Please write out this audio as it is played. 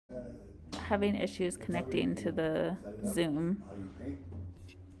having issues connecting to the Zoom. How you paint,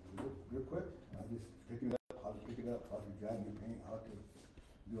 real quick. How just pick it up, how to pick it up, how to drag your paint, how to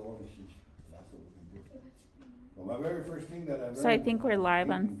do all this shit. That's what we can do. Well, my very first thing that I learned. So I think we're live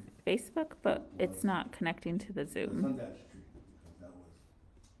on Facebook, but it's not connecting to the The Zoom. Sundance Tree, because that was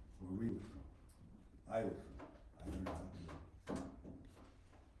where we was from. I was from. I learned how to do it.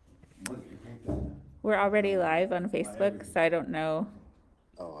 Once you paint that. We're already live on Facebook, so I don't know.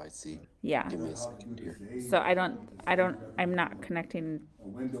 Oh, I see. Yeah. Give me a second here. So I'm not connecting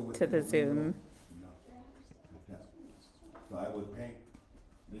to the Zoom. So I would paint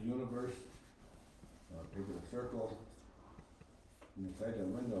the universe, take a circle, and inside that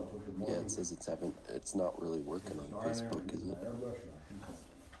window, I'll put the Yeah, morning. it says it's not really working on Facebook, is it?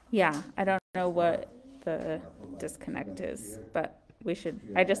 Yeah, I don't know what the disconnect is, but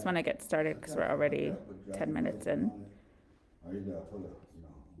I just want to get started because we're already 10 minutes in.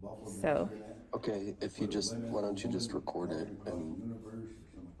 So. Okay, why don't you just record it and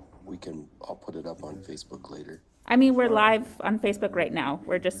I'll put it up on Facebook later. I mean, we're live on Facebook right now.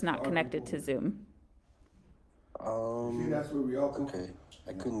 We're just not connected to Zoom. Okay.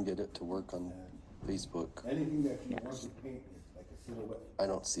 I couldn't get it to work on Facebook. Anything that you want to paint is like a silhouette. I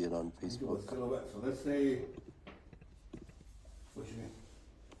don't see it on Facebook. Silhouette. So let's say, what's your name?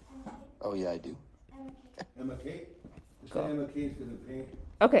 Oh yeah, I do. Emma Kate. Emma Kate's gonna paint.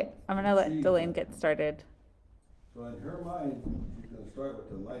 Okay, I'm gonna let Delane get started. So in her mind, she's gonna start with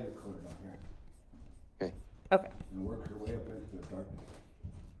the lighter color down here. Okay. Okay. And work her way up into the darkness.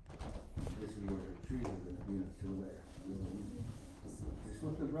 This is where her trees are gonna be in a silhouette. Just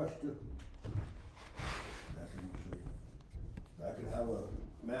with the brush too. That's what I'm showing you. I could have a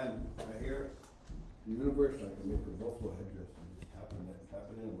man right here, the universe, I can make a buffalo headdress and just tap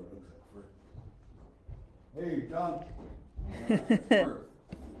it in where it looks like fur. Hey, John.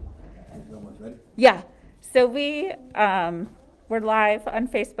 Ready? Yeah. So we're live on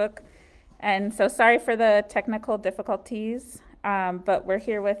Facebook, and so sorry for the technical difficulties, but we're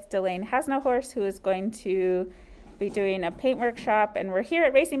here with Delane Has No Horse, who is going to be doing a paint workshop, and we're here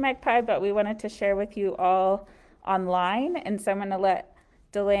at Racing Magpie, but we wanted to share with you all online, and so I'm going to let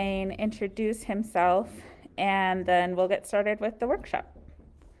Delane introduce himself, and then we'll get started with the workshop.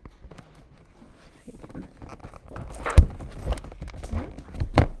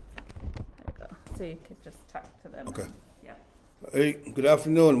 So you could just talk to them. Okay. Yeah. Hey, good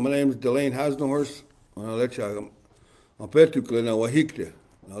afternoon. My name is Delane Has No Horse. I'll let you. I'm particular na wahikte.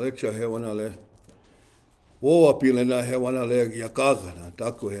 I'll let you hear one of the. Woa pila na he one of the yakaga na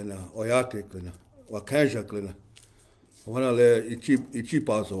taku he na oyate kuna wakanja kuna. One of the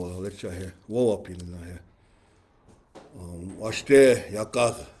ichipazo. I'll let you hear. Woa pila na he. Washte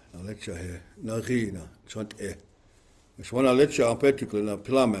yakaga. I'll let you hear. Nagi na chont e. It's one I'll let you. I'm particular na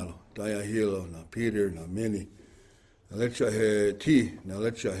pilamelo. Daya Hilo, na Peter, na Minnie. I let you hear tea, now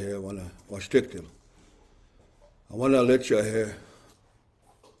let you hear wanna wash them. I wanna let you hear.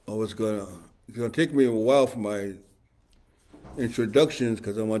 It's gonna take me a while for my introductions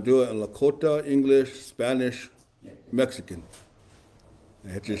because I'm gonna do it in Lakota, English, Spanish, Mexican.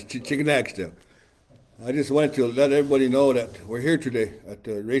 It's just chicken eggs there. I just wanted to let everybody know that we're here today at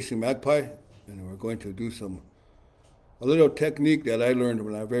the Racing Magpie, and we're going to do a little technique that I learned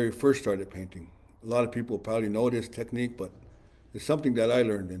when I very first started painting. A lot of people probably know this technique, but it's something that I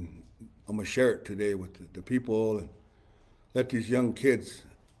learned, and I'm gonna share it today with the people and let these young kids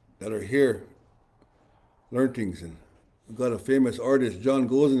that are here learn things. And I've got a famous artist, John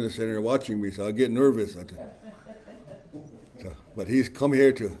goes in the center watching me, so I get nervous. But he's come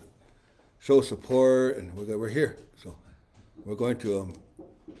here to show support, and we're here. So we're going to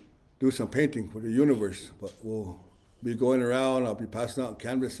do some painting for the universe, but we'll be going around. I'll be passing out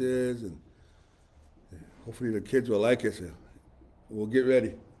canvases, and hopefully the kids will like it. So we'll get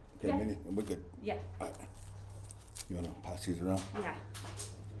ready. Okay, Yeah. Minnie, we're good. Yeah. All right. You wanna pass these around? Yeah.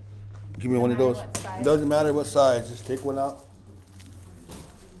 Give me one of those. It doesn't matter what size. Just take one out.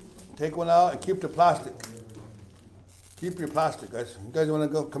 Take one out and keep the plastic. Keep your plastic, guys. You guys want to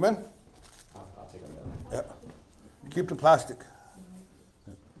go? Come in. I'll take them down. Yeah. Keep the plastic.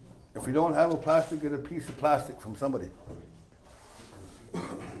 If you don't have a plastic, get a piece of plastic from somebody.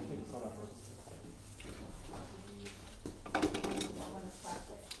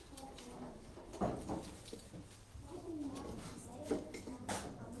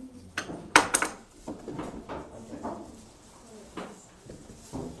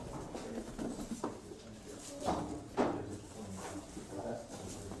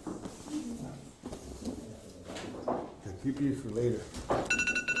 Okay, keep these for later.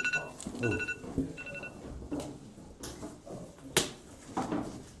 Oh.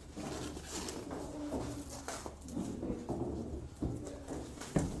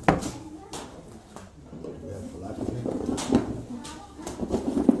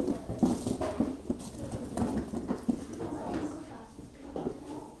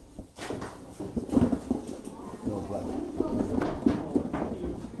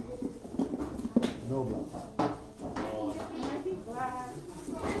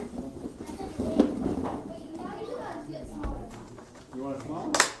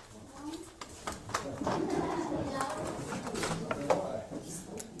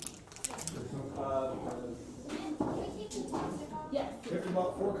 Pick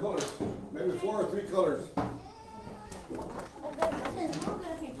about 4 colors, maybe 4 or 3 colors.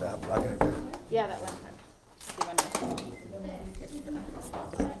 That black and good. Yeah, that one.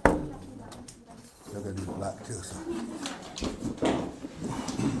 Still gotta do black too. So.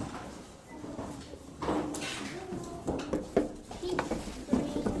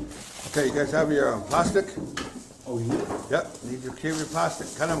 Okay, you guys have your plastic? Oh, yeah? Yep, need your carry plastic.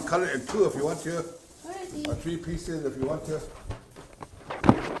 Cut them, cut it in 2 if you want to, or 3 pieces if you want to.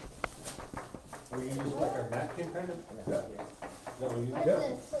 Are you using like a napkin kind of? Yeah. Is that what you use?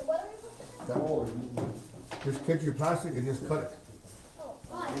 Yeah. Oh, Just take your plastic and just cut it.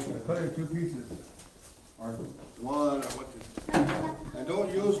 Cut it in 2 pieces. Or 1 or what? And don't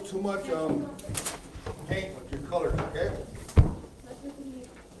use too much paint with your colors, okay?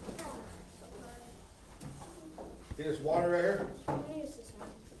 See this water right here?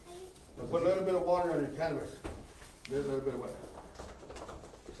 Put a little bit of water on your canvas. There's a little bit of water.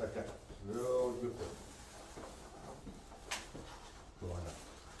 Just like that. Real good. Go on up.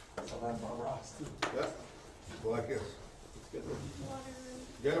 so that's my Ross. Yeah. Go like this.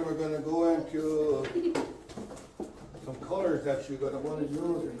 Then we're gonna go into some colors that you're gonna want to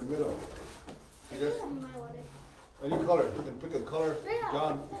use in the middle. See this? Any color. You can pick a color.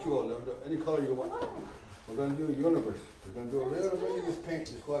 John, any color you want. We're gonna do universe. We're gonna do a little bit of this paint.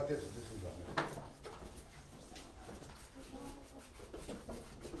 Just go like this. This is on there.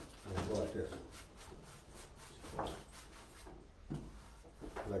 Go like this.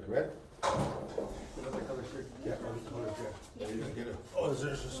 Like red? What other color shirt? Yeah, other colors, yeah. You're gonna get it. Oh, is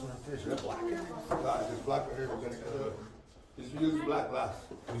there just one fish? Is that black? Nah, this black right here, we're gonna get it. Just use black glass.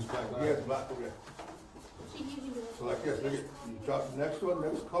 Use black glass? Yes, black over there. So like this, look at, you drop the next one,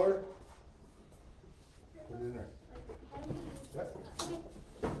 next color. Put it in there. Yeah,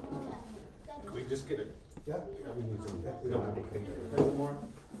 Can we just get it? yeah. We need some. Yeah. We don't have to clean it. A little more?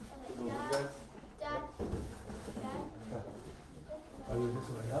 I'll use this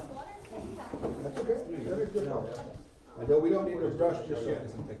one, yeah. That's okay. Very good. I know we don't need a brush just yet.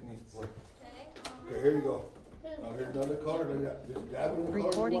 Some techniques. Okay, here you go. Now here's another color, like that. Just dab in the color.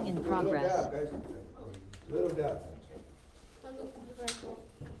 Recording in Do a little progress. dab, guys. Little dab.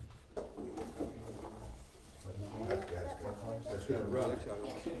 That's gonna run.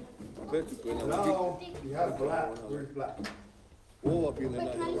 Now, you have black. Where's black? There's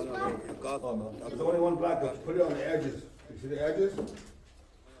only one black, but put it on the edges. You see the edges?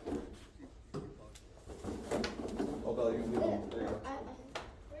 Oglala, you can do it. There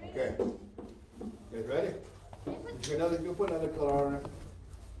you go. Okay. You guys ready? You put another color on it.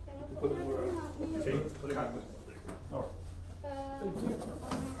 Put it where?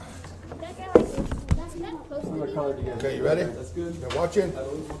 Another color together. Okay, you ready? That's good. You're watching?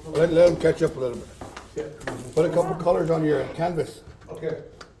 Let them catch up a little bit. Put a couple colors on your canvas. Okay.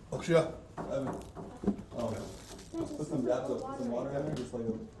 Oksha. Just put some dabs of some water in there, just like a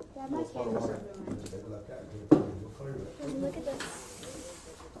little spot of water. Look at this.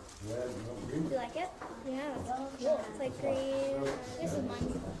 Do you like it? Yeah, it's cool. It's like green. This is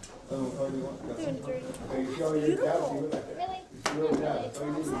mine. What color do you want? Got some? Okay, you see all your dabs, you look like that. Really? You see all your dabs. So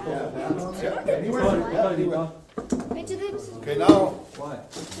you need to dab. Yeah, What anywhere. color do you want? Wait, do this. Okay, now, Why?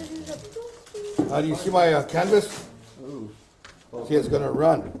 do you see my canvas? Ooh. See, it's gonna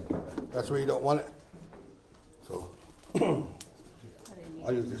run. That's where you don't want it. So,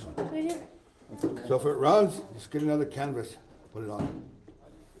 I'll use this one. So if it runs, just get another canvas, put it on.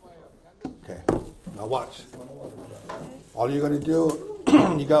 Okay, now watch. All you're gonna do,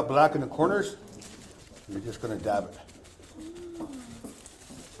 you got black in the corners, you're just gonna dab it.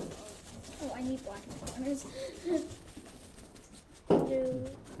 Oh, I need black corners.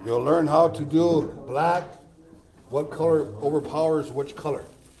 You'll learn how to do black, what color overpowers which color.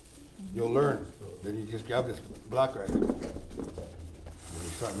 You'll learn. Then you just grab this black right here. And you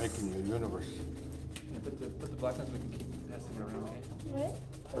start making your universe. Put the black ones, we can keep passing it around, okay? What?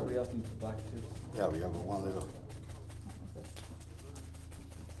 Everybody else needs black too. Yeah, we have one little.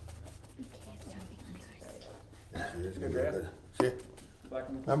 It's gonna be good. See? Black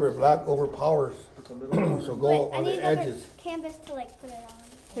one. Remember, black overpowers, Put a little. so go Wait, I on need the another edges. canvas to like put it on.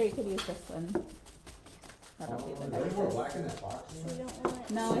 Here, you could use this one. That'll be the next. black in that box? So you don't want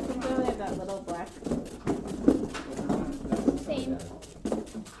it. No, I think they only have that little black. Same.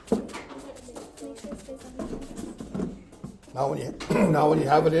 Now when you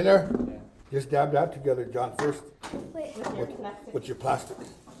have it in there, just dab that together, John, first Wait. with your plastic. Oops,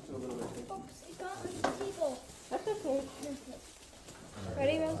 it got on the table. That's okay.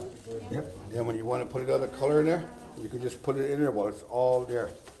 Yep. Then when you want to put another color in there, you can just put it in there while it's all there.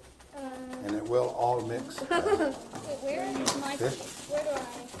 And it will all mix. Wait, where is my? This? Where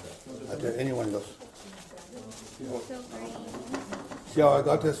do I? Any one of those. So green. See how I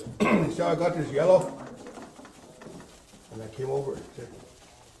got this? See how I got this yellow? And I came over it. See?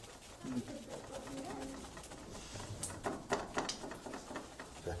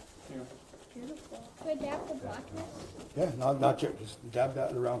 Beautiful. Do I dab the blackness? Yeah, not yet. Just dab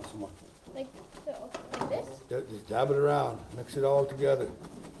that around some more. Like this? Just dab it around. Mix it all together.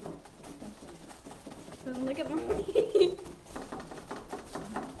 Doesn't look at my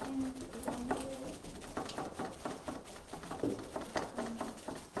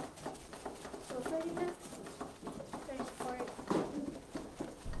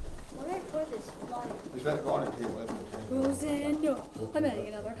Just let it go on the table. Rosendo. I'm adding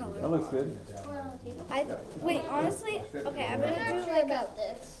another color. That looks good. Wait, honestly, okay, I'm gonna do like about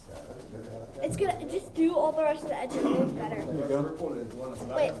this. It's gonna just do all the rest of the edges. It looks better. There you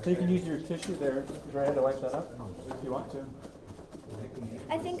go. Wait, So you can use your tissue there. Try to wipe that up if you want to.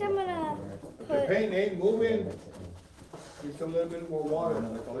 I think I'm gonna Your put. paint ain't moving. Just a little bit more water.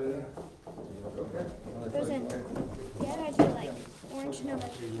 Rosendo. Yeah, I do like orange. No, I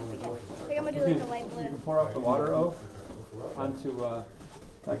think I'm gonna do like a light You blue. can pour off the water onto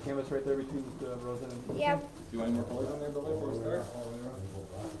that canvas right there between the rose and. Yeah. Do you want any more colors on there, Billy, before we start?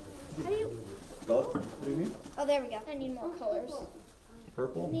 How do you? What do you need? Oh, there we go. I need more colors.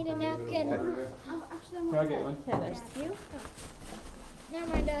 Purple? Need a napkin. Oh, actually, I'm Here, I'll get one. Yeah, there's, You? Never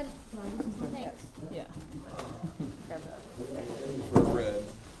mind, Dad. Thanks. yeah. For red.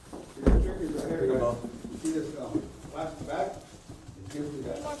 See this plastic bag? It gives you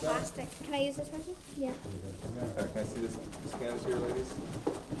that. More plastic. Can I use this one? Yeah. Can I see this canvas here, ladies?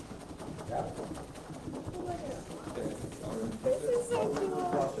 This is so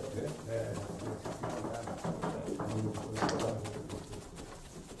cool.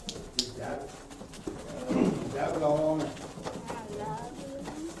 Just dab it. Dab it all on it.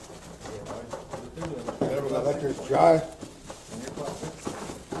 Then we're gonna let this dry. I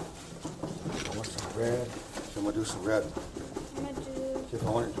want some red. So I'm gonna do some red. I'm gonna do. See if I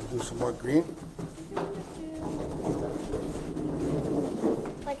want to do some more green.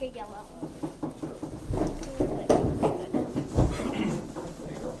 Like a yellow.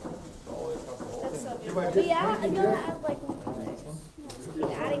 That's so beautiful. But yeah, I'm gonna add like more colors.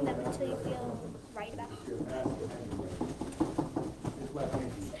 Keep adding them until you feel right about it.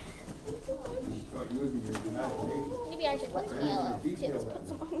 Maybe I should put some yellow too. Let's put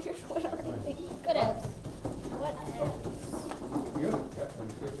some on your foot already. Good else. What else?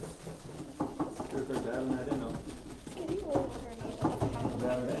 If they're dabbing that in, though. It's getting old for me.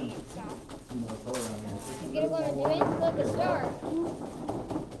 Dab it in. Stop. You get what I'm doing? Look, a star.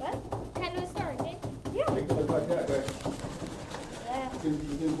 What? Kind of a star, okay? Yeah. Make it look like that, guys. Yeah. You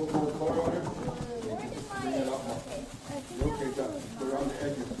can put more color on it. Where did my... Bring it up more. Okay, John. Put it on the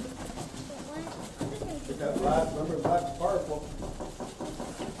edges. Get that black, remember black's powerful.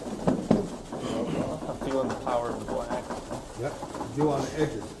 I'm feeling the power of the black. Yep, do on the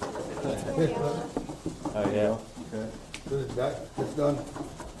edges. Oh, yeah. Okay. Good, that's done.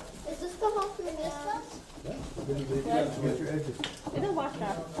 Is this the whole thing? This stuff? Get your edges. It'll wash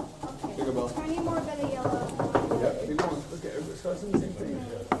out. I need more bit of yellow. Yep. Keep going. Look at everybody's discussing the same thing.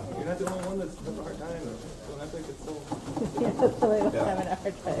 You're not the only one that's having a hard time. Don't act like it's so. Yeah, that's the way we're having a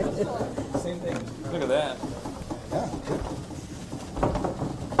hard time. Same thing. Look at that. Yeah.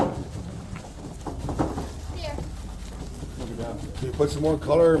 Here. Look at that. Can you put some more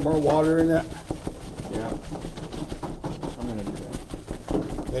color, more water in that? Yeah. I'm gonna do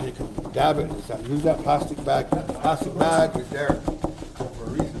that. Then you can dab it. Use that plastic bag. That plastic bag is there for a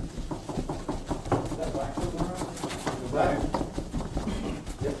reason. Black.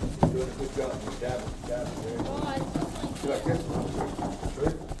 Yep, you're doing a good job. You dab it, dab it. Oh, it's so You like this?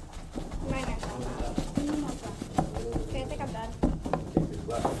 Good. Mine are. Okay, I think I'm done. Take this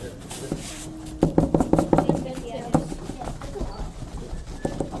black in there. It's good, yeah.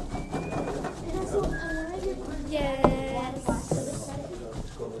 Yes.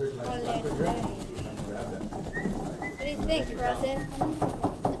 What do you think, Rosen?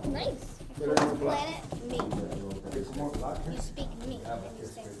 Nice. Planet me. Get some more black here. You speak me and you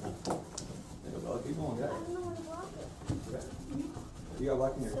say me. Keep going, guys. You got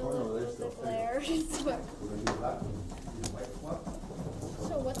black in your corner over there The still. glare. We're gonna do black. Do white one.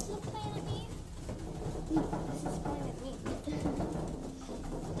 So what's the planet me? This is Planet me. It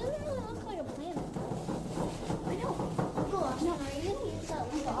doesn't really look like a planet. I know. Hold on. No, I didn't use that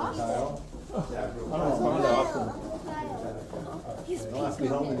one. Dial. Dab real I don't know, Kyle. awesome. Kyle. He's Don't pink. not be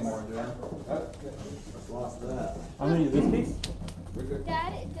home anymore, dude. Lost that. I'm gonna use this piece.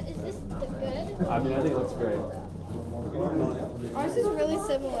 Dad, is this the good? I mean, I think it looks great. Ours is really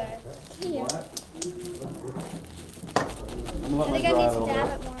similar. Yeah. I'm gonna I let think mine I dry a need to little dab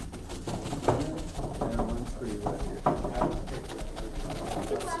bit. it more. Yeah, mine's pretty wet here.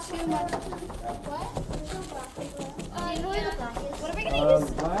 It's too much. What are we gonna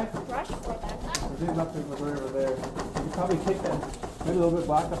use Black. this brush for then? There's things up there, right over there. You can probably take that, maybe a little bit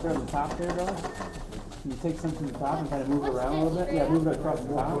black up there on the top there, Dylan. Can you take some from the top and kind of move it around a little bit? Yeah, move it across the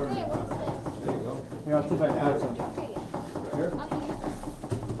top. There you go. Here, I'll see if I can add some. Here?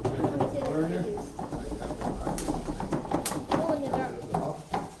 Where in here? Oh, in the dark.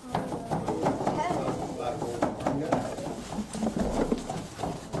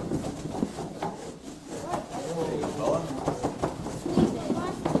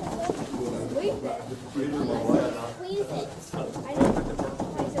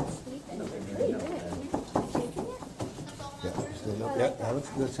 Yeah, that looks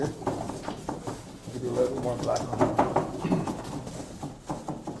good, sir. Give you a little bit more black on it.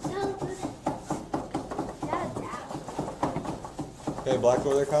 Okay, black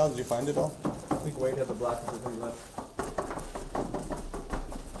over there, Kyle. Did you find it all? I think Wade had the black one left.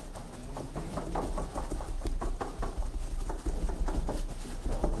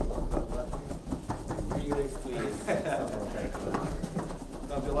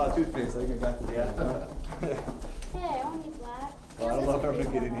 Don't do a lot of toothpaste, I think I got to the end. Hey, I want me black. Well, I don't know if I'm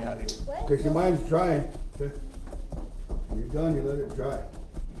gonna get any out of here. Okay, so mine's drying. Okay. When you're done, you let it dry.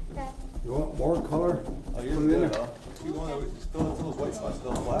 Okay. You want more color? Oh, you're Put it in good, there. though. You want to fill into those white spots,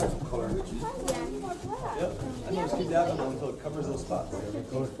 those black color. Yeah, I need more black. Yep. I know, just keep dabbing them until it covers those spots.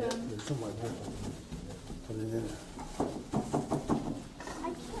 There's some right there. Put it in there. I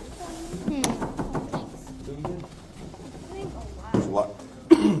can't find thanks. Doing good? So what?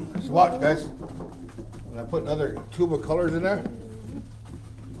 So watch, guys. When I put another tube of colors in there,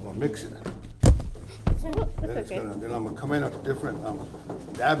 I'm gonna mix it. Then That's it's okay. gonna, then I'm gonna come in with different,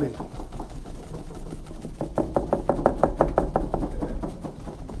 dabbing.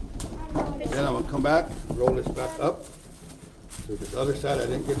 Then I'm gonna come back, roll this back up. So this other side I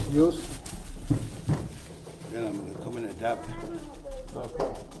didn't get to use. Then I'm gonna come in and dab.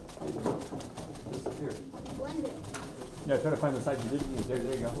 Here. Yeah, try to find the side you didn't use. There you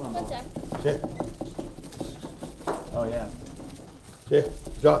go. What's that? See? Oh, yeah. See?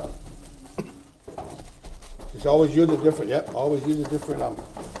 John? Just always use a different, yep, always use a different,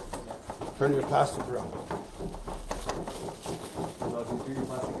 turn your plastic around. Well, if you turn your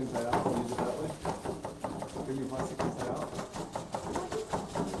plastic inside out, we'll use it that way. Turn your plastic inside out.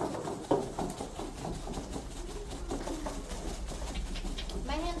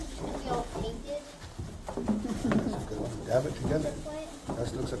 My hands are just gonna be all painted. Dab it together. That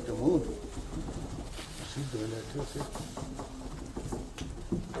looks like the moon. She's doing that too, see?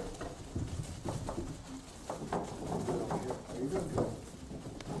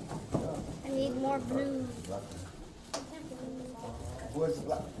 I need more blue. Where's the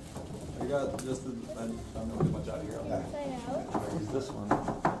black? I got just, I'm not gonna get much out of here. Inside out. Use this one.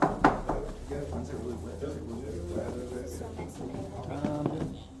 One's really wet.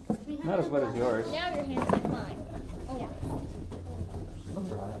 Not as wet as yours. Now your hands like mine. Oh, yeah.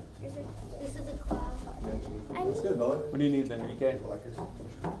 This is a cloud. That's good, Bella. What do you need then, Enrique?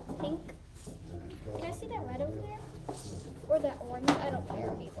 Pink. Can I see that red over there? Or that orange? I don't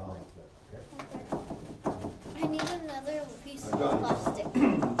care. I need another piece of Johnny. plastic.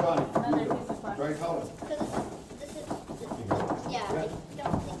 Johnny, dry color. Because this is, yeah, I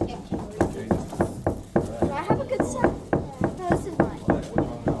don't think I can read it. Do I have a good side? No, this is mine. I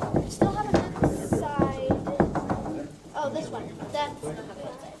still have a good side. Oh, this one. That's not have a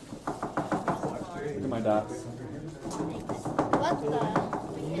good side. Look at my dots. What the?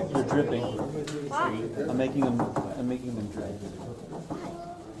 They're dripping. Why? I'm making them drip.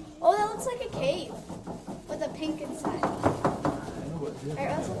 Oh, that looks like a cave with a pink inside. Or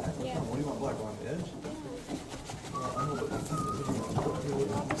else, yeah. What do you want, black on the edge?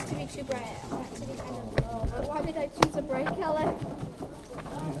 Not just to be too bright. I want it to be kind of low. But why did I choose a bright color?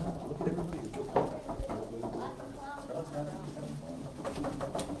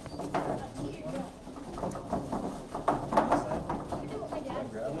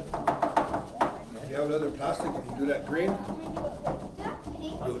 If you have another plastic, if you do that green,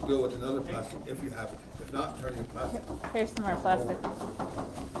 do it with another plastic if you have it. If not, turn your plastic. Here's some more plastic. Yeah,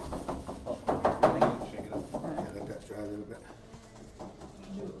 let that dry a little bit.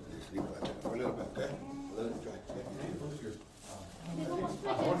 Just leave it like that for a little bit, okay? Let it dry.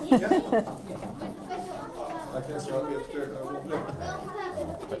 I I can't see, I'll be upstairs. I won't look.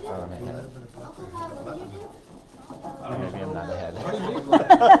 Maybe I'm not ahead.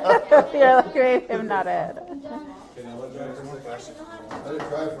 You're like, great, I'm not ahead. Okay, now let drive for a second. Let it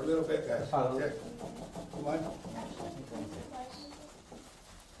dry for a little bit, guys. Okay. Come on.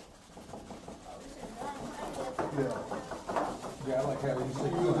 Yeah, I like having you say,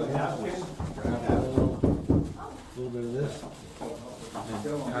 use a napkin. A little bit of this. And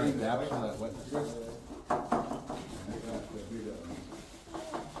kind of dab some of that wetness.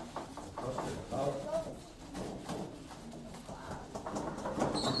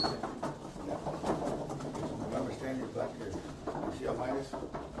 Remember, stand your back here. You see how mine is?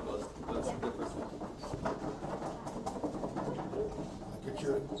 That's the difference.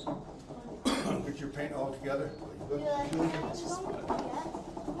 Get your paint all together. Good. I don't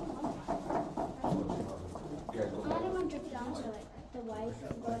want to drip down to like the white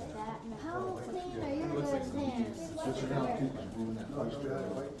and go like that. And how clean are your hands? Just around two, moving that.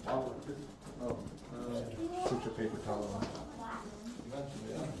 Put your paper towel on.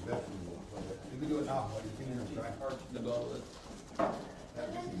 You can do it now. You can try.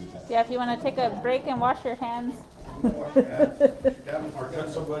 Yeah, if you want to take a break and wash your hands. Touch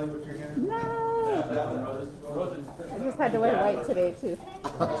somebody with your hand. No. I just had to wear white today too.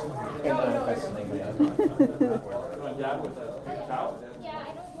 Yeah, I don't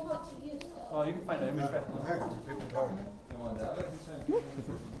know what to use. Oh, you can find an image back.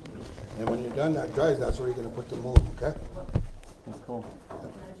 And when you're done, that dries, that's where you're gonna put the mold, okay? That's cool.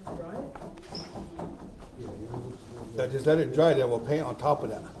 Yeah, just let it dry, then we'll paint on top of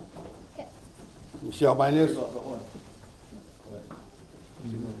that. Okay. You see how mine is?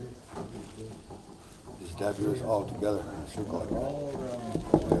 Just dab yours all together in a circle like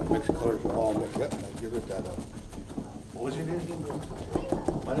that. Mix colors all mix up, and give it that. What was your name again?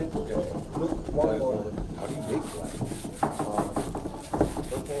 My name? Luke. How do you make black?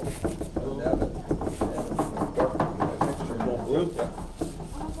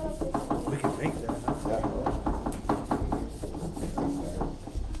 We can make that.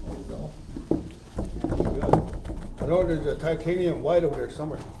 I know there's a titanium white over there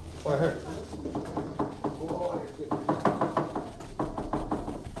somewhere. Right here.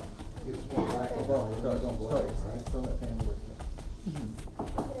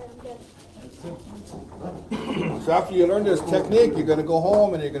 So after you learn this technique, you're gonna go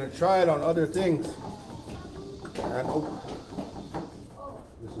home and you're gonna try it on other things. And,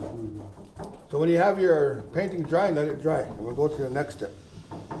 so when you have your painting dry, let it dry. And we'll go to the next step.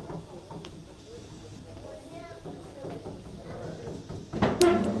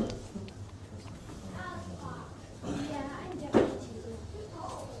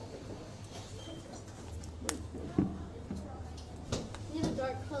 Need a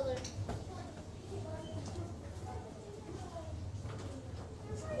dark color.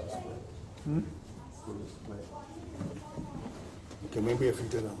 Okay, maybe if you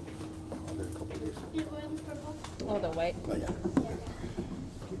did a couple of these. You're going with purple? Oh, the white. Oh, yeah.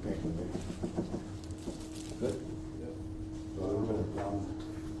 Keep painting there. Good? So a little bit of brown.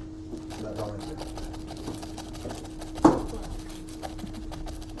 That brown right there.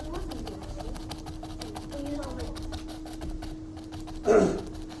 You know what?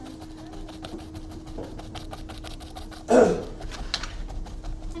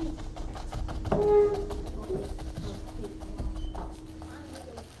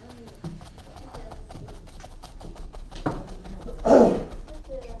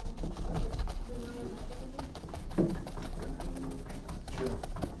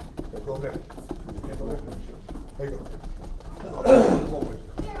 Go there. There you go.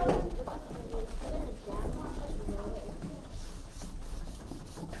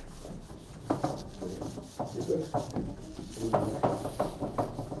 You good?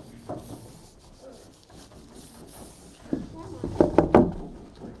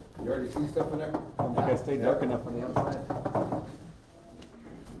 You already see stuff in there? I think I stayed dark enough on the outside.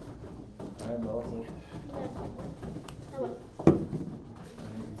 I'm also.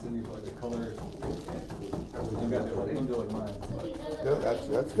 Continue like the color. You got to do like mine. Good,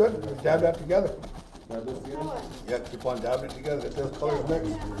 that's good. Let's dab that together. Grab this together. Yeah, keep on dabbing it together. Get those colors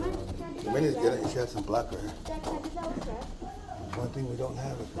mixed. The minute you get it, you should have some black right here. Dad, can I do that with red? One thing we don't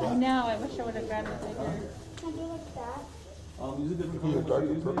have is I black. know, I wish I would have grabbed it bigger. Can I do like that? Use a different Use a color. darker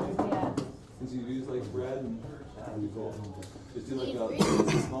Use purple. maybe? Yeah. Since you use like red and just do like a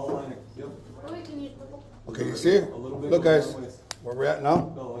small line. Yep. Or we can use purple. Okay, you see? A little bit. Look, guys, where we're at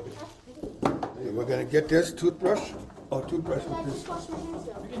now. Oh, like it. And we're gonna get this toothbrush. Oh, toothbrush Dad, with just wash my hands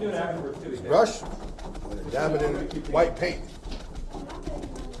though. You can do it afterwards too. this brush. I'm gonna dab it in white paint.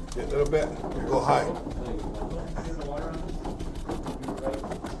 Get a little bit, go high.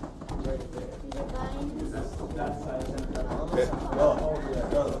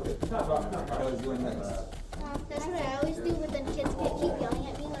 was doing next. That's what I always do, but then kids keep yelling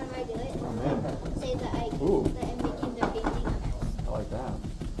at me whenever I do it. Oh, man. Say that I'm making their painting. I like that.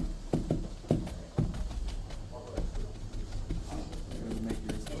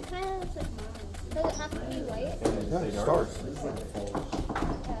 It kind of looks like mine. Does it have to be white? Yeah, it starts. Yeah.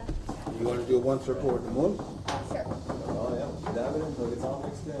 You want to do one circle with the moon? Sure. Oh, yeah. Dab it until it's all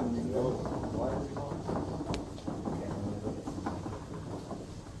mixed in. You can go whatever you want.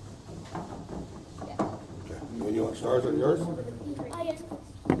 Okay. You want stars on yours? Oh, yes.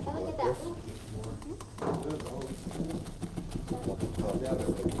 Look at that.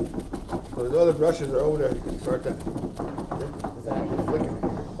 So the other brushes are over there. You can start that.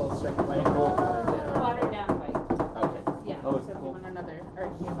 Water down white. Okay. Yeah, Oh, so it's if you cool. want another, or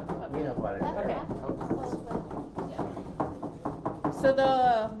you have a cup. We have water. Okay. Yeah. So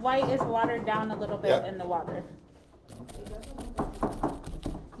the white is watered down a little bit Yeah. in the water.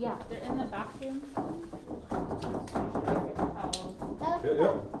 Yeah, they're in the bathroom.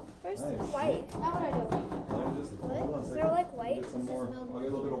 Where's the white? How would I do it? What? Is there like white? Some more. I'll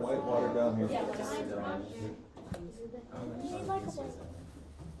get a little bit of white water down here. You need like a white.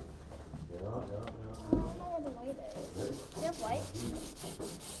 I don't know where the white is. Do you have white?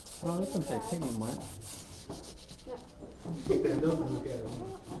 Well, this one's titanium white.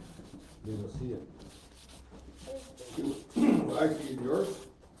 I see yours.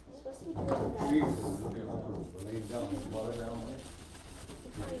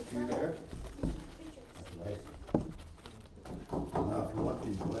 See there? Now, if you want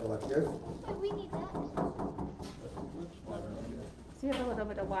these like this. Oh, we need that. So you have a little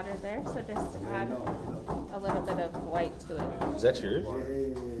bit of water there, so just add a little bit of white to it. Is that yours?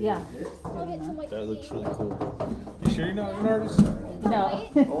 Yeah. I'll get some white. That looks really cool. You sure you're not an artist? No.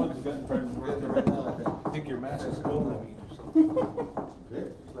 Oh, I'm just getting right now. I think your mask is cool.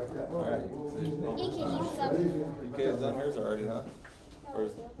 Like that. All right. You can use some. You guys done hers already, huh? Or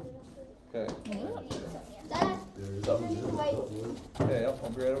is okay. Dad, white. Okay, yep, I'll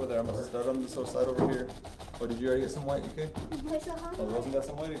be right over there. I'm gonna start on this side over here. Oh, did you already get some white, UK? Wait, so how? Oh, Rosie got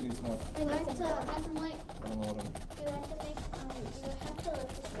some white, or you need some more? I like to have some white. I don't know what You have to make, you have to like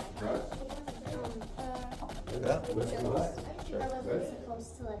this. Right. Yeah? I was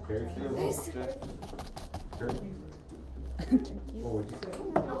supposed to like. Very It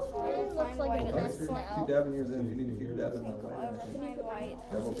looks like a mess Keep now. dabbing yours in. You need to keep dabbing that white. White.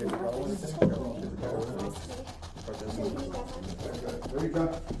 Grab a paper towel. Grab a paper towel. Start this one. Ready, John?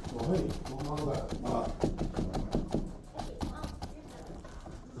 Go ahead. Go on that.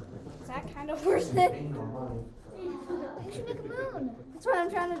 Is that kind of worth it? You should make a moon. That's what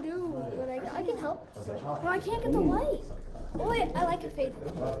I'm trying to do. But I can help. No, I can't get the white. Oh wait, I like it faded.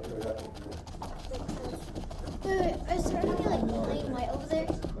 Wait, is there any like plain white over there?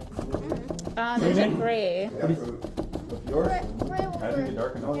 There's a gray. Yours? Gray will I think you work.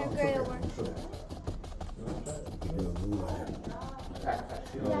 darken up. Yeah, gray will work.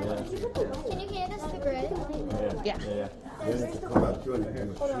 Can you hand us the gray? Yeah. Come on, do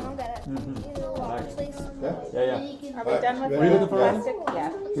it. Hold on, I'll get it. Either water, please. Yeah. Are we done with Ready the for plastic?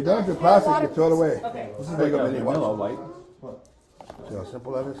 Yeah. You're done with your plastic, you throw it away. Okay. This is big of any Vanilla one. white. See how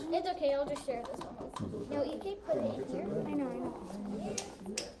simple that is? It's okay, I'll just share this one. No, you can put it in here. I know.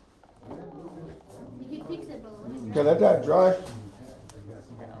 You can fix it, but Okay, let that dry.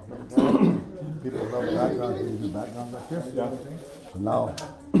 People love backgrounds, you do backgrounds like this. So now,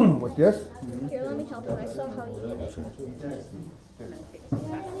 with this, here, let me help you. I saw how you did it.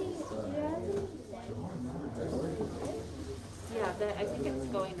 Yeah, I think it's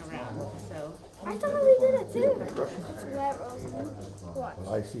going around, so. I thought we did it too. Let Rose watch.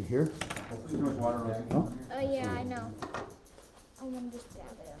 I see here. Oh yeah, I know. I'm gonna just dab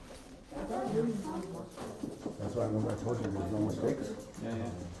it. That's why I remember I told you there's no mistakes.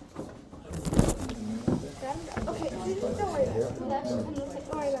 Okay, don't worry about it. Don't worry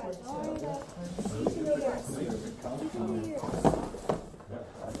about it. Don't worry about it. You can do yours. You can do yours.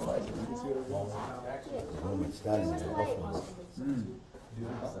 Oh, it's standing there.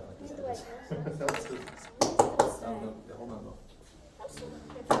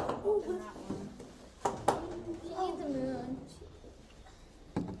 You need the moon.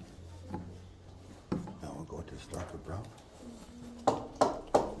 Now we'll go to this darker brown.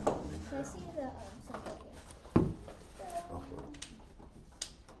 Can I see the sample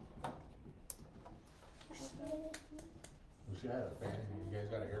You guys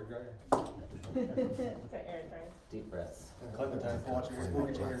got a hair dryer? Deep breaths. Clementine, watching your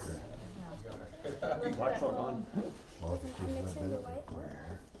spooky hair. Watch out on. Well, if I'm it's mixing the not white.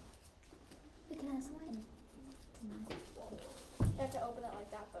 better. We can have some white. You have to open it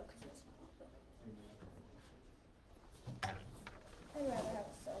like that though, because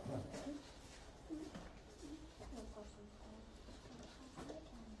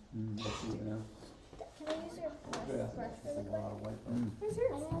Let's see, yeah. Can I use your brush Yeah. brush That's really a quick? lot of white. Where's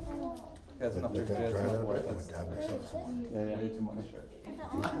yours? I don't know. Yeah, it's enough. Let Yeah, that it's dry enough out, white. let That's, that dab it some. yeah, way too much. Is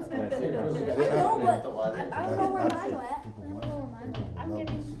that on? Yeah, see, I know, but I don't know where mine went. I don't know where mine went. I'm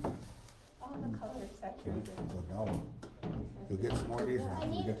getting All the colors that So now, you'll get some more of these, and I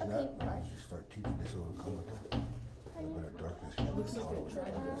when you need get to a that, paintbrush. you start teaching this will come with a bit of darkness.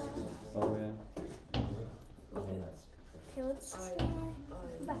 Oh, yeah. Okay, let's see.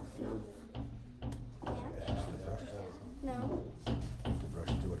 Back. Yeah. No. The brush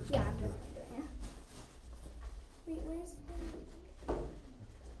to what it's Yeah, gonna I'm do. just yeah. Wait, where's the...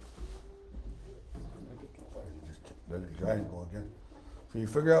 And just let it dry and go again. So you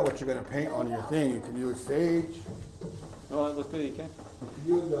figure out what you're gonna paint on your thing. You can use sage. Oh, that looks good, you can.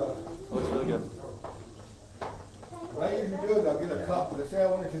 You can use, Looks really good. what I usually do is I'll get a cup. Let's say I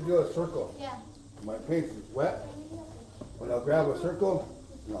wanted to do a circle. Yeah. My paint is wet. When I'll grab a circle,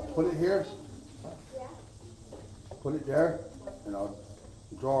 and I'll put it here, put it there, and I'll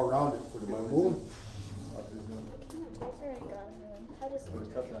draw around it for my moon. There we go. How does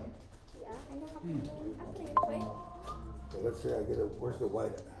it... Cut that. Yeah, I know how to do it. I'm putting it away. So let's say I get a, where's the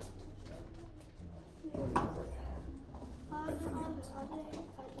white at?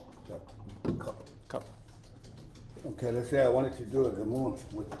 Cup. Cup. Okay, let's say I wanted to do the moon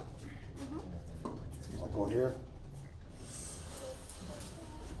with, I'll go here.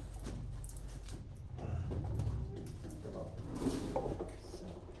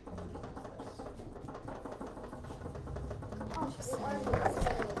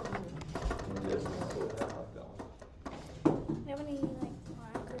 Do you have any, like,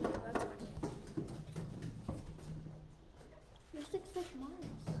 markers? That's fine. There's like fish marks.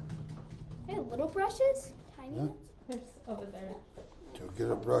 Hey, little brushes? Tiny ones? There's over there. So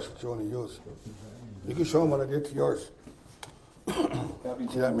get a brush that you want to use. You can show them what I did to yours.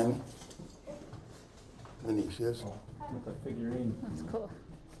 See that, man? Minnie, see this? With a figurine. That's cool.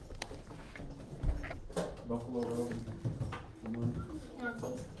 Buffalo robe.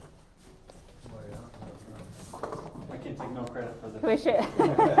 I can't take no credit for this. We should.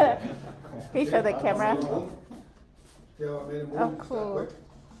 We show the camera. See how I made a moon? Oh, Just that cool. quick?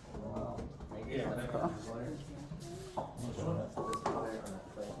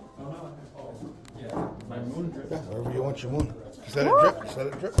 Yeah, my moon drip. Yeah, wherever you want your moon. Just let it drip, just let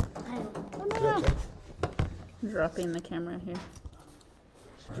it drip. Drip, drip. Dropping the camera here.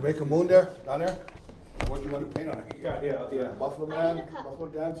 Did you make a moon there, down there? What do you want to paint on it? Yeah. Buffalo man, buffalo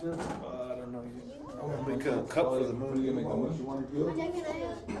dancer? I don't know. Make a cup for the moon. You make a What moon. you want to do? Can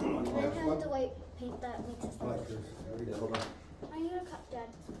I have the white paint that makes us Like this. There you go. Hold on. I need a cup, Dad.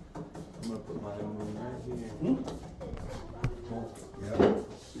 I'm gonna put my moon right here. Yeah.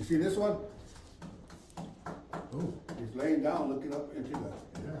 You see this one? Oh. He's laying down, looking up into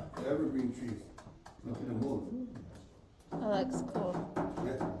the evergreen trees. Look at the moon. That looks cool.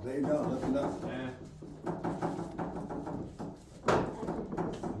 Yeah, laying down, looking up.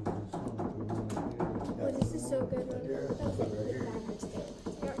 Oh, this is so good. That's like the backwards thing.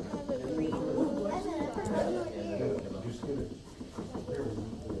 You're kind of a green.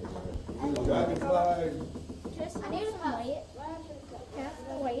 Dragonfly. I need some white. Yeah,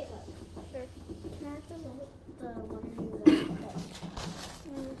 white. Sure. Can I have the one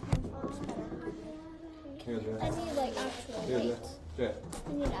Here's I that. need like actual Here's white. that. Jet.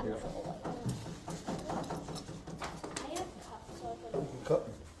 I need actual white. I need a cup so I can... Cup.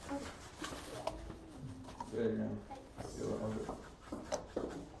 There you go.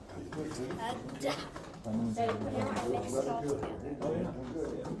 I mixed it all together.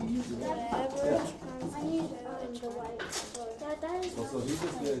 I need the white. That is... So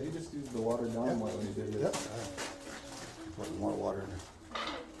he just used the watered down white when he did Yep. it. Put more water in there.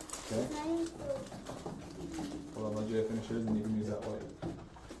 Okay. Well, I'll let you finish yours and you can use that white.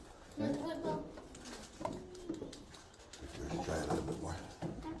 Just try it a little bit more.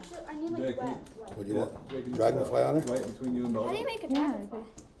 Actually, I need like Jake, wet you- white. What do you want? Jake, you Dragonfly on it? White between you and How do Bob. you make a dragonfly?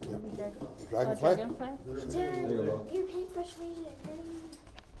 Dragonfly? Dad, There you go. your paintbrush made it.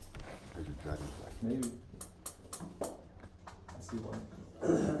 There's a dragonfly. Maybe. I see one. Oh,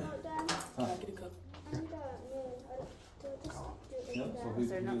 Dad. Huh. I'm Yep, so he's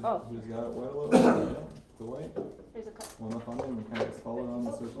there got no- oh. it wet a little bit. Yeah, the white. There's a cup. One up on him and kind of just follow around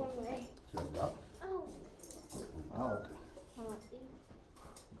the circle. one way. See that dot? Oh. Wow. Hold on.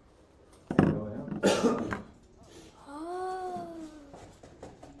 There you go, yeah. Oh.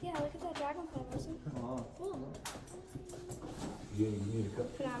 Yeah, look at that dragonfly, Wilson. Wow. Cool. You need a cup.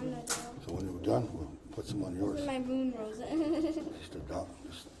 But I'm gonna do So when you're done, we'll put some on yours. my moon rose. Just a dot.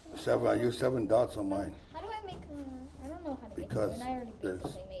 Just seven, I use 7 dots on mine. How do I make I don't know how to make Because one. I already there's They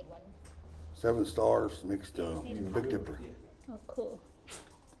made one. 7 stars mixed Big Dipper. Oh, cool.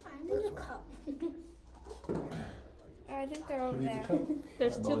 I need a cup. I think they're over Who needs a there. cup?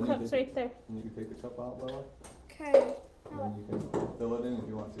 There's Well, 2 you cups can- right there. And you can take the cup out, Bella, Okay. and then you can fill it in if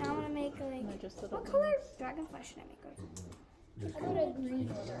you want I want to. to make They're like. just little What color dragonfly should I make? I got a green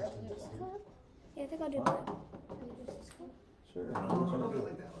cup. Yeah, I think I'll do blue. Sure.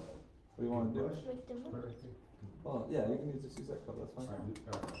 What do you want to do? Make them look. Oh, yeah, you can just use that cup, that's fine.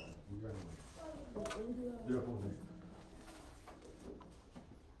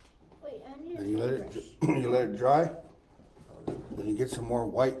 Wait, I need a Then you let paintbrush. it you let it dry. Then you get some more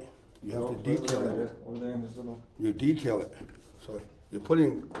white. You have to detail it. Over there in this little, You detail it. So you're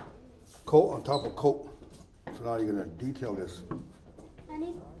putting coat on top of coat. So now you're gonna detail this. I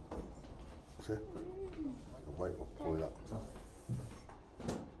need. See? The white will pull it up.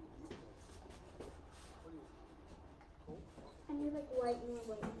 I need like white and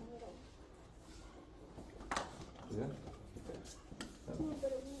white in the middle. yeah. No,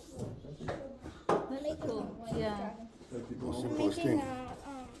 but it won't work. That's cool. Yeah. Like people Most want- I'm simplest making thing. a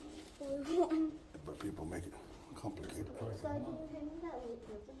blue one. But people make it complicated. So I do hang that white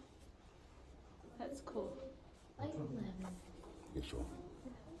person. That's cool. I love it. You show.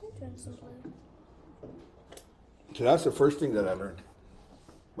 Doing some blue. So that's the first thing that I learned.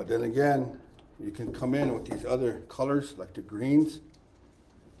 But then again, you can come in with these other colors, like the greens.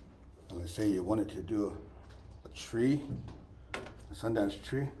 And let's say you wanted to do a tree, a Sundance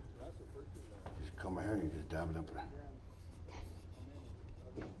tree. Just come here and you just dab it up there.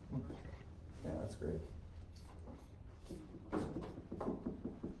 Yeah, that's great.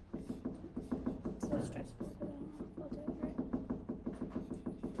 So stressful for them. I'll do it right.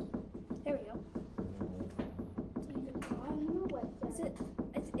 There we go. So you can I don't know what Is it?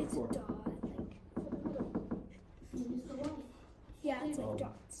 It's a dot. Like. Use the white. Yeah, it's like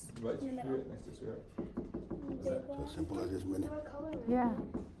dots. Right, In the screw middle. it next to sweetheart. Big So one. simple as this minute. What color? Yeah.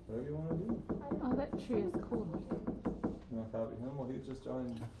 Whatever you want to do. Oh, that tree is cool. You want to copy him? Well, he's just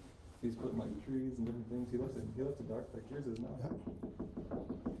drawing. He's putting like trees and different things. He left it dark like yours is now.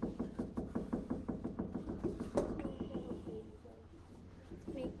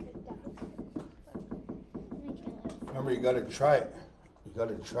 Make it dot. Remember, you gotta try it. You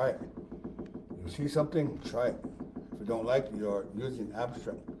gotta try it. You see something, try it. If you don't like it, you're using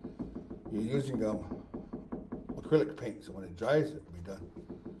abstract. You're using acrylic paint, so when it dries, it'll be done.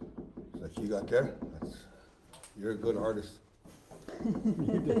 So like you got there, you're a good artist.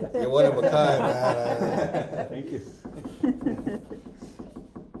 You're one of a kind, man. Thank you.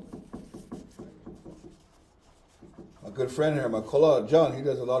 A good friend here, my Oglala John, he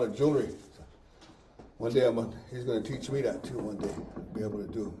does a lot of jewelry. One day he's gonna teach me that too one day, be able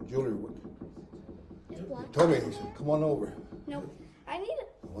to do jewelry work. He told me, he said, come on over. Nope. I need it.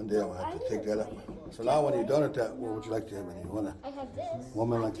 One day I'm gonna have to take that up. So now when you're done with that, what would you like to have? You want a I have this.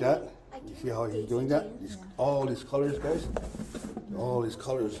 woman like that? You see how he's doing that? All these colors, guys? All these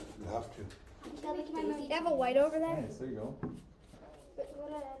colors, you have to. You have a white over there? Nice, there you go.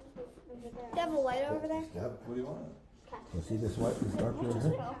 You have a white over there? Yep. What do you want? You see this white, this dark right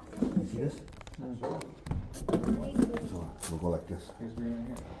here? You see this? So we'll go like this. Here's green right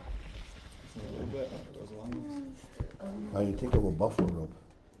here. Just a little bit. It goes along. Now you think of a buffalo robe.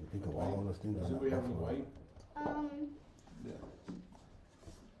 You think of all those things on Should that we have buffalo robe. white? Yeah.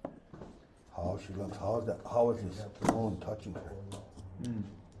 How she looks, how is this bone touching her?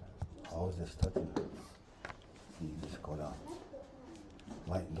 How is this touching her? You just go down.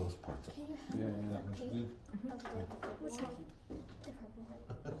 Lighten those parts up. Yeah, yeah. Which one?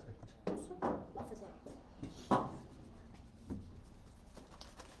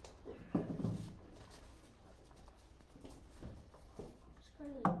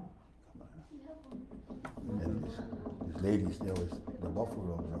 And these ladies, they always, the buffalo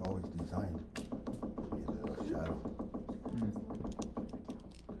robes are always designed with a little shadow.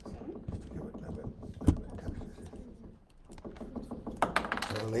 Just to give it a little bit texture.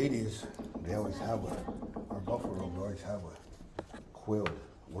 The ladies, they always have our buffalo robes always have a quilt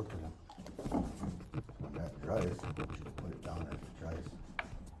working them. When that dries, you put it down as it dries.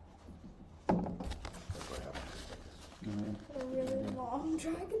 That's what happens. A really long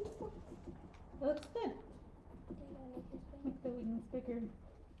dragon. Looks good. Make the wings bigger. Yeah, to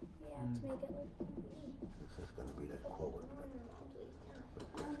make it look. This is gonna be that quilt.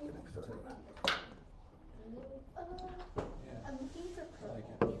 I'm looking for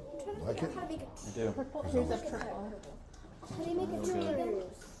Like it? How to make it. I do. Purple. Here's a purple. How do you make a tree again?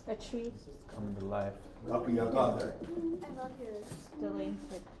 A tree. Coming to life. Copy your father. I love yours. Delane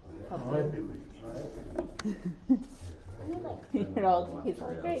said All purple. right. You're old. He's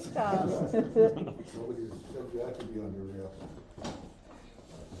like, great job. Nobody said you had to be on your rail.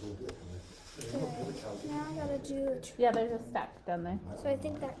 Now I gotta do a tree. Yeah, there's a stack down there. So I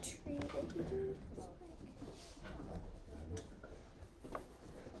think that tree that you do.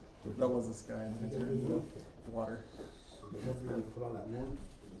 That was the sky and the water. Put on that moon.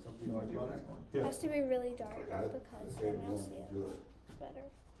 No idea what it's going. It has to be really dark because then I'll see it better.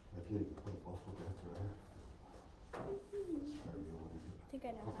 I think you put both of that right I think I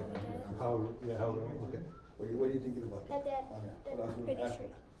know how to do it. How, yeah, how, okay. What are you thinking about? That On there. Put on some pretty ash. tree.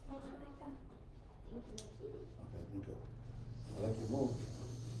 Okay, thank you. I like your move.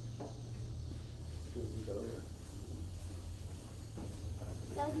 Good, you got it.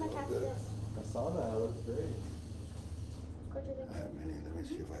 That was my cactus. I saw that. It looked great. I have many. Let me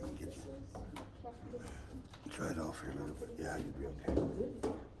see if I can get you. Try it off here a little bit. Yeah, you'll be okay.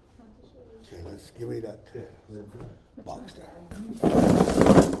 Okay, let's give me that box there.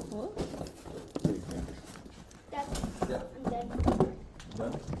 That's Yeah. I'm dead.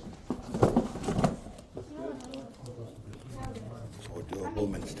 Done? So we'll do a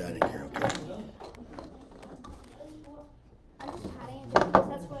woman standing here, okay? I'm just patting it down because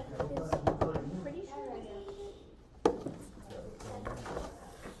that's what is pretty sure I am.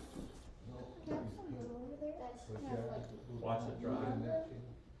 Watch it dry.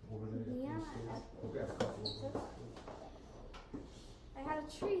 Yeah. I had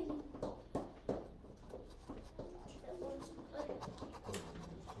a tree.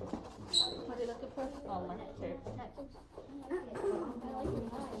 What are you looking for? Oh, my chair.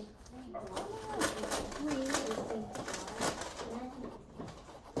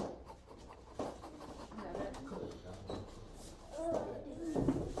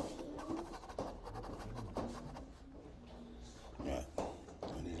 Yeah.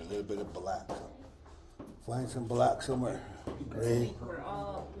 I need a little bit of black. Find some black somewhere. Gray.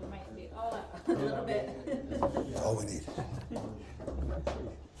 We might be all up a little bit. That's all we need.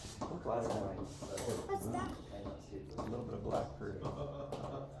 Last time. What's that? A little bit of black for it.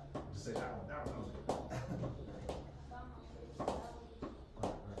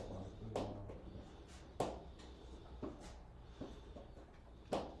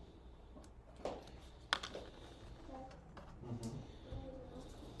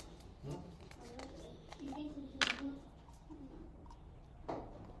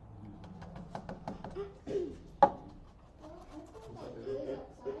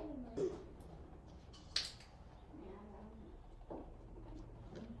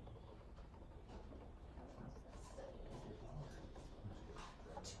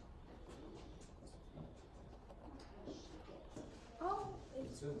 Oh,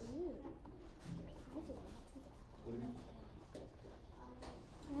 it's blue.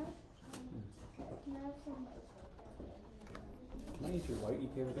 Can I use your white? You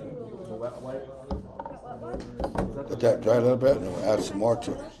came with the wet white? Let that dry a little bit and then we'll add some more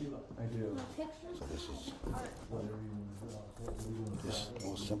to it. I do. So this is just the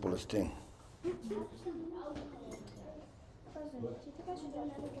most simplest thing. Do you think I should do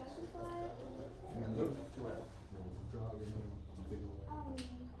another dragonfly?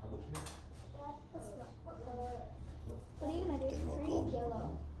 What are you gonna do? Green,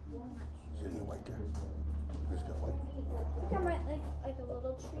 yellow. Is there any white there? There's got white. I think I might like a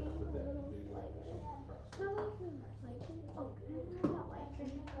little tree, a little not like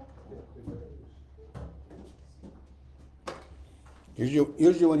tree.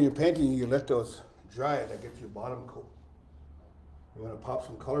 Usually when you're painting, you let those dry. That gets your bottom coat. You want to pop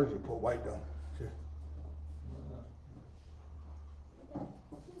some colors, you put white down. See?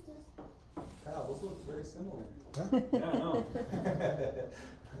 Kyle, those look very similar. Huh? Yeah, I know.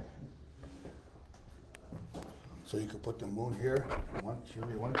 So you could put the moon here.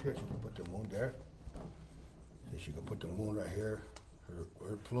 Surely one picture, you can put the moon there. Yes, you can put the moon right here,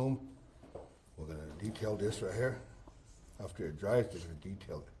 her plume. We're gonna detail this right here. After it dries, we're gonna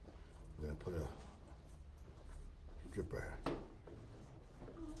detail it. We're gonna put a strip right here.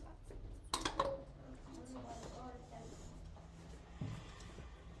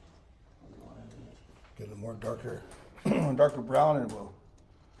 Get a little more darker, darker brown, and we'll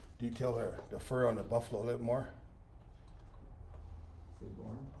detail the fur on the buffalo a little more.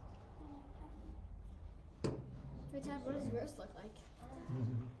 Wait, Dad, what does yours look like?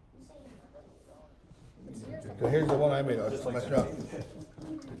 What's yours look So here's the one I made. I was messing up.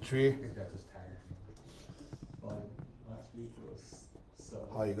 The tree. Last week was so.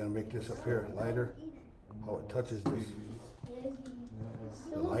 How you gonna make this up here lighter? How it touches this,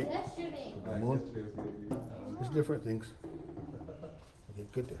 the light, with the moon. There's different things. Okay,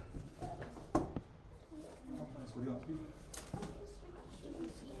 good there.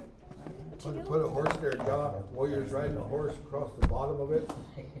 Put a horse there, John, while you're riding the horse across the bottom of it. Does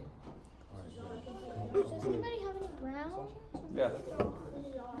anybody have any brown? Yeah.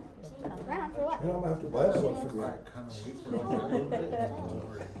 Brown for what? You know, I'm gonna have to buy that one for me.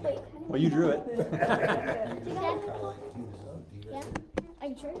 Wait, Well, you drew it. do you got it? Yeah? Are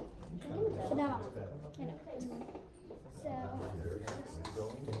you sure? Banana. I know. So,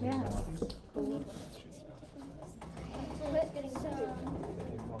 Yeah.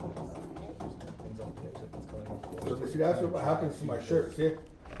 So see, that's what happens to my shirt, see?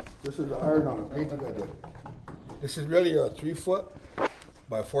 This is the iron on a painting I did. This is really a 3 foot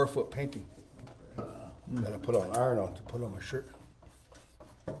by 4 foot painting that I put on iron on to put on my shirt.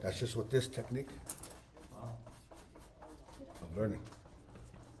 That's just with this technique of learning.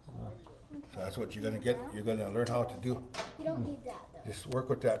 So that's what you're gonna get. You're gonna learn how to do. you don't need that though. Just work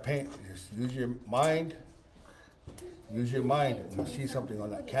with that paint. Just use your mind. Use your mind, and you'll see something on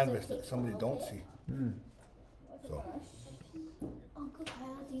that canvas that somebody don't see. So Uncle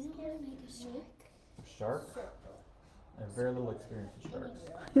Kyle, do you know how to make a shark? Shark? I have very little experience with sharks.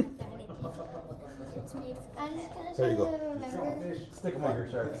 It's made. I'm just gonna There you try go. to remember. Stick them on your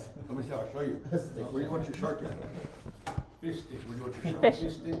sharks. let me see. I'll show you. Where do you want your shark at? Fish stick. Where do you want your shark?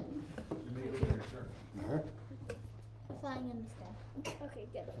 Fish stick. Flying in the sky. Okay,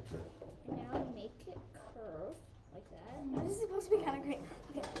 good. And now make it curve like that. This is supposed to be kind of great.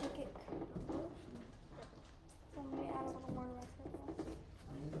 Okay, make it curve. Let me add a little more rest.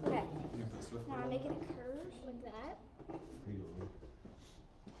 Okay. Now make it a curve like that.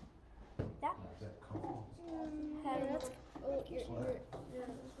 That. Head. Oh, your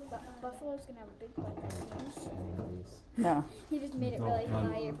buffalo's gonna have a big butt. No. You just made it really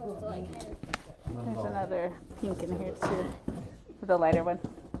high. You're supposed to like kind of. There's another pink in here too. The lighter one.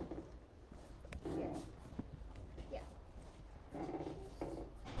 Yeah. Okay.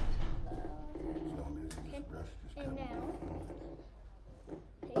 And now,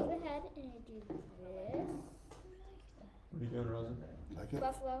 take the head and I do this. What are you doing, Rosen? Like it?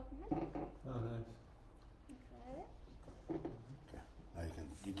 Buffalo. Oh, nice. Got it. Now you can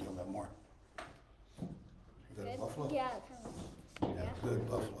detail that more. You got a Good. buffalo? Yeah, kind of. Yeah, good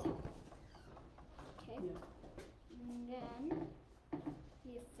buffalo. Okay. And then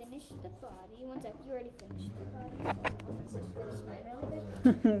you finish the body. One sec, you already finished the body. This is for the spider over there.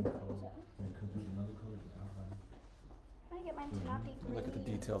 I get mine to not be Look at the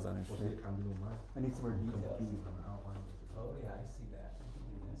green. details on his shirt. I need some more details. Oh, yeah, I see that.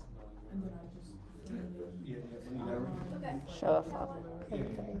 Show off all the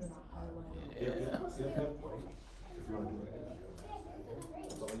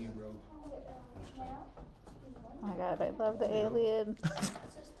Oh my god, I love the alien.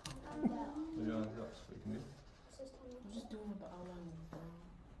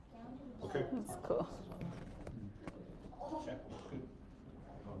 Okay. That's cool.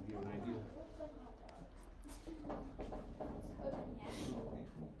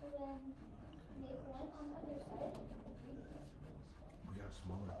 We got a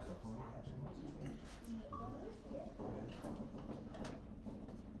smaller cup on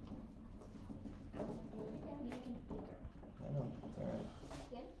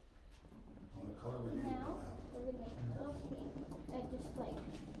the color we need. Now, we're gonna make a little pink that just like,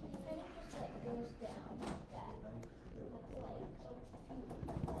 and it just like goes down like that.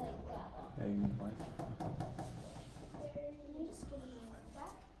 Like that. Yeah, you can find. You just go like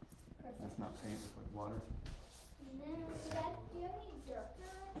that. That's not paint, it's like water. And then, Dad, do you have any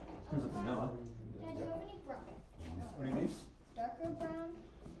darker? Here's a vanilla. Dad, do you have any brown? What do you need? Darker brown?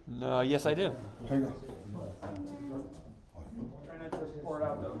 No, yes I do. Here you go. Try not to pour it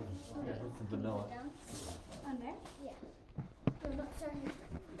out though. Okay. Some vanilla. Down? On there? Yeah. No, no, sorry.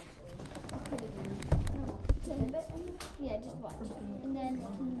 No, just a bit. Yeah, just watch. And then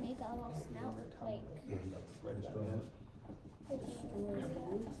you make a little snout, like.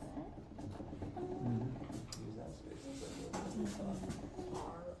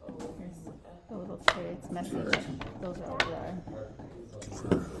 The little spirits message. Those are all dry.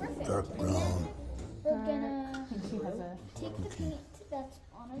 Perfect. Dark brown. We're gonna She has a take the paint that's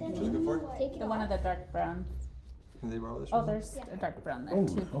on it. Take it the one off. of the dark brown. Can they borrow this? Oh, there's a dark brown there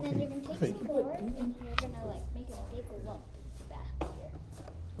too. And then you're gonna take some more and you're gonna like make a big lump back here.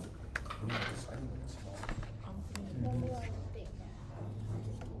 A little big.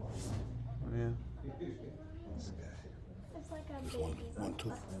 Yeah. It's like a Just baby. one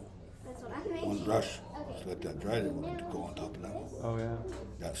tooth, That's what I'm making. one brush. Just let that dry, then we're going to go on top of that one. Oh, yeah.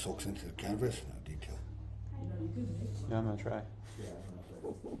 That soaks into the canvas, now detail. Yeah, I'm gonna try.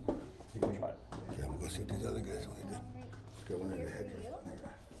 Okay, I'm Pues si these other guys only did. Get one of the heads.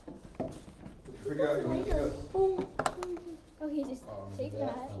 Figure out your Okay, just take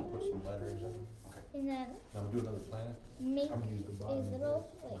that. Put some letters in. And then Now we do another planet. make I'm gonna use the a bottom. little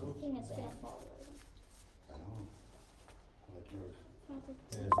like thing that's gonna fall. I know. I like yours.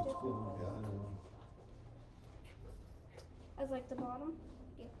 Yeah, it's cool. As like the bottom.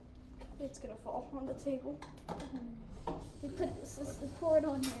 Yeah. It's gonna fall on the table. We put this, pour it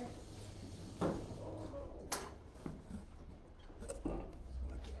on here.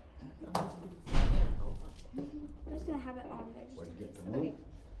 I'm just gonna have it on there. Where'd you get the Okay. moon?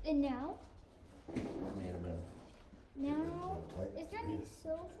 And now, Wait a minute. now, is there any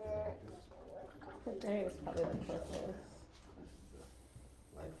silver? There is probably the closest.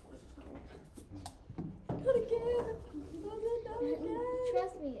 Not again. Not again.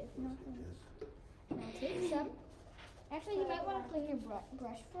 Trust me, it's nothing. Now take some. Actually, you might want to clean your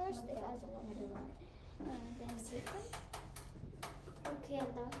brush first. It has a lot of water. Then take them. Okay,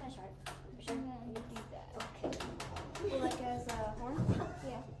 that was my sharp. I'm gonna do that. Okay. Like as a horn?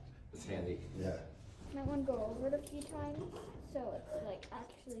 Yeah. It's handy. Yeah. Might want to go over it a few times so it's like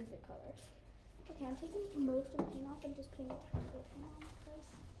actually the color. Okay, I'm taking most of the paint off and just putting a tiny bit on this.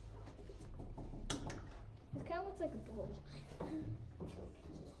 It kind of looks like a bowl.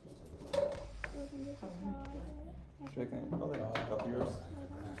 Check it. Oh, they up yours.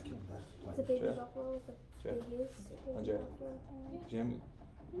 It's a baby Jeff? buffalo with a Jeff? biggest Oh, baby Jeff. buffalo. Jim,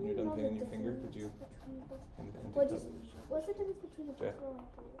 when you're done painting your finger, could you? What's the difference between a Jeff? buffalo and a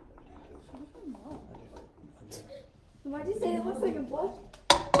bull? I don't know. Why'd you say it looks like a bull?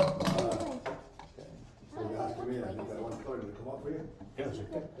 So you asked me, I think that one color, did it come up for you?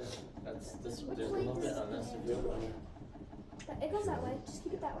 That's this. There's a little bit on this. It goes that way. Just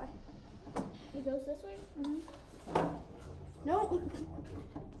keep it that way. It goes this way? No.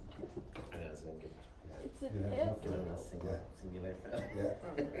 I know it's gonna get It's a tip. singular. Yeah.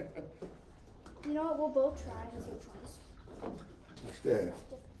 You know what? We'll both try. Let's see which one is. It's there.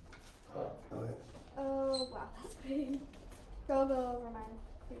 Oh wow, that's big. Go over mine.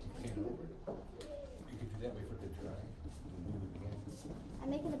 You could do that before they dry. And move it again. I'm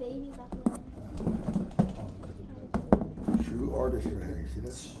making a baby buffalo. True artist right here, you see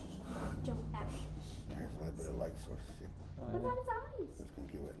that? Jump back. There's a little bit of light source, see? What about his eyes? It's gonna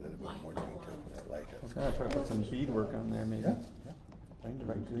give it a little bit more detail with that light. I was gonna try to put some beadwork on there, maybe. Find the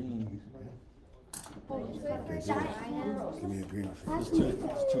right green. Oh, it's right for a shine. Give me a green.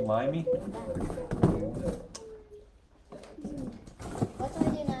 It's too limey. What do I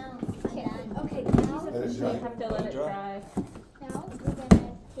do now? I'm done. Okay, now Let it You dry. have to let it dry. Now we're gonna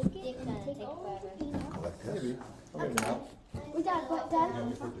take it and take all the paint off. Like this. Maybe. Okay, now. we got but Dad, when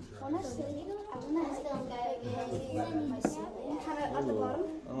I sit, I wanna Still got it. kind of at the bottom.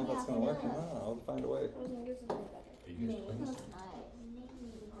 I don't know if that's gonna work or not. I'll find a way. I think this is way better. You guys twins?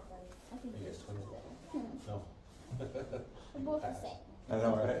 I think You this guys twins? No. We're both the same. I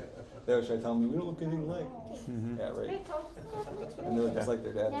know, right? They always try to tell me we don't look anything alike. Yeah, right. And they look just like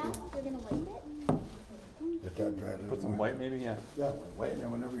their dad Now too. we're gonna wipe it. Let that dry a little Put some more. white maybe, yeah. Yeah, wait,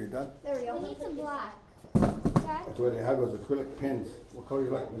 and whenever you're done. There we We go. need some black. That's what they had was acrylic pens. What color you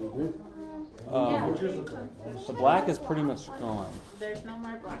like when you do? The black is pretty much gone. There's no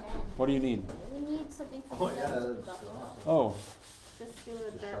more black. What do you need? We need something for the Oh, Just do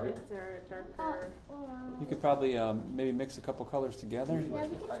a darker. you could probably maybe mix a couple colors together. Yeah, we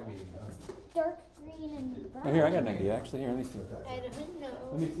can dark green and brown. Oh, here, I got an idea, actually. Here, let me see. I don't know.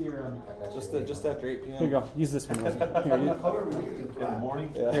 Let me see your, Just after 8 p.m. here you go. Use this one. Here, In the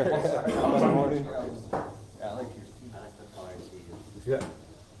morning? Yeah. Here. In the morning. Yeah, I like yours. I like the colors you use. Yeah,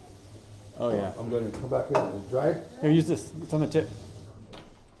 Oh, yeah. I'm gonna come back in. It's dried. Here, use this. It's on the tip.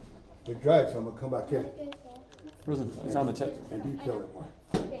 It's dried, so I'm gonna come back in Frozen. It's on the tip. and detail it more.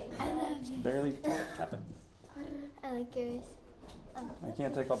 Barely tap it. I like yours. I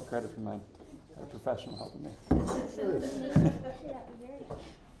can't take all the credit for mine. A professional helping me.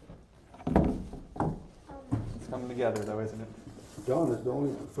 It's coming together though, isn't it? Don is the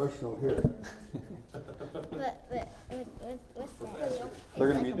only professional here. But what's that?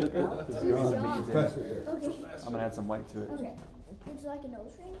 They're gonna be. This is gonna be easy. Professor here. Okay. I'm gonna add some white to it. Okay. Would you like a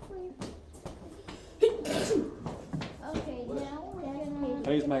nose ring for you? Okay, now we're gonna. Can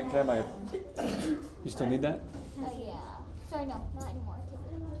I use my? Can I have my? You still need that? Yeah. Sorry, no, not anymore.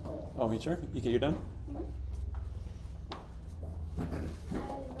 Oh, you sure? You you're done?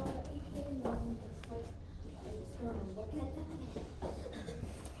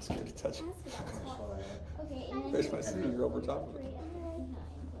 It's good to touch. Okay, and then. There's my senior over top of it.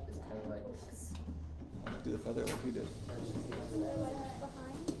 Right behind. Do the feather like we did.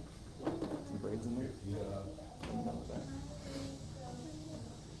 Behind. braids in there. I'm done with that.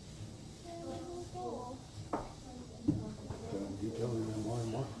 Detailing them more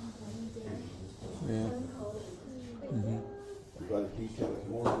and more. Yeah. I've got to detail it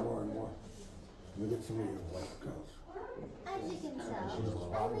more and more and more. Look at some of your white girls. As you can tell,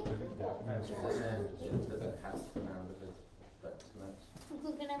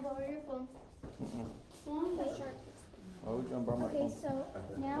 can I borrow your phone? Oh, would you want to borrow my Okay, phone? so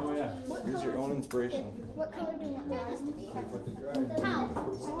now Use your own inspiration. what color do you want your eyes to be? How?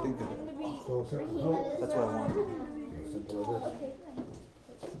 Think of it. So simple. That's what I want. Simple as this.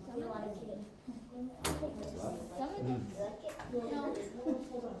 Okay.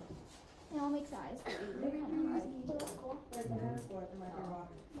 Now I'll make size. They're kind of hard. That's cool.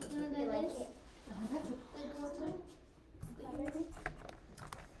 They like it.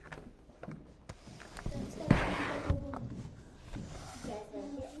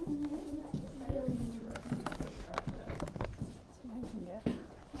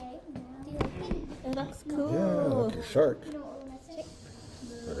 It looks cool. Yeah, like a shark.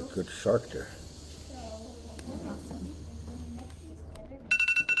 Got a good shark there.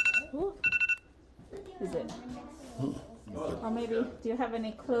 Ooh. Is it? Or maybe, do you have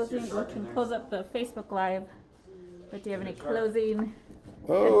any closing? We can close up the Facebook Live. But do you have any closing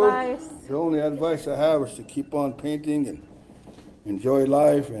advice? The only advice I have is to keep on painting and enjoy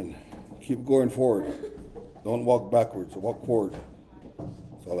life and keep going forward. Don't walk backwards, walk forward.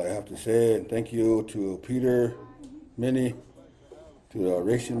 That's all I have to say. And thank you to Peter, Minnie, to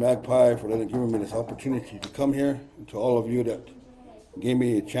Racing Magpie for giving me this opportunity to come here, and to all of you that gave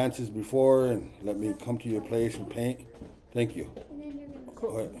me chances before and let me come to your place and paint. Thank you.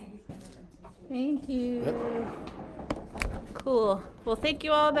 Cool. Thank you. Cool. Well, thank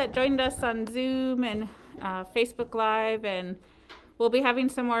you all that joined us on Zoom and Facebook Live, and we'll be having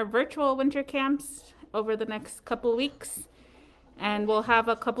some more virtual winter camps over the next couple weeks, and we'll have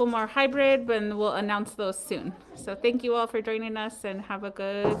a couple more hybrid, and we'll announce those soon. So thank you all for joining us, and have a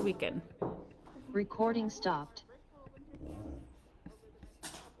good weekend. Recording stopped.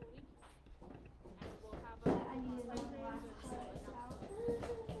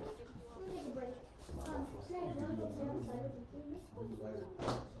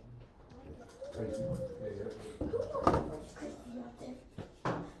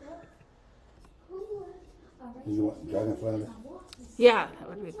 You want dragonfly on it? Yeah, that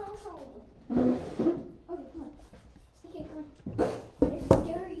would be. Okay, come on. It's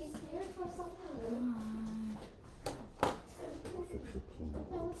scary. It's scary for something.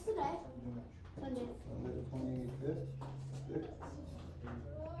 No, what's today? Sunday. Sunday the 25th.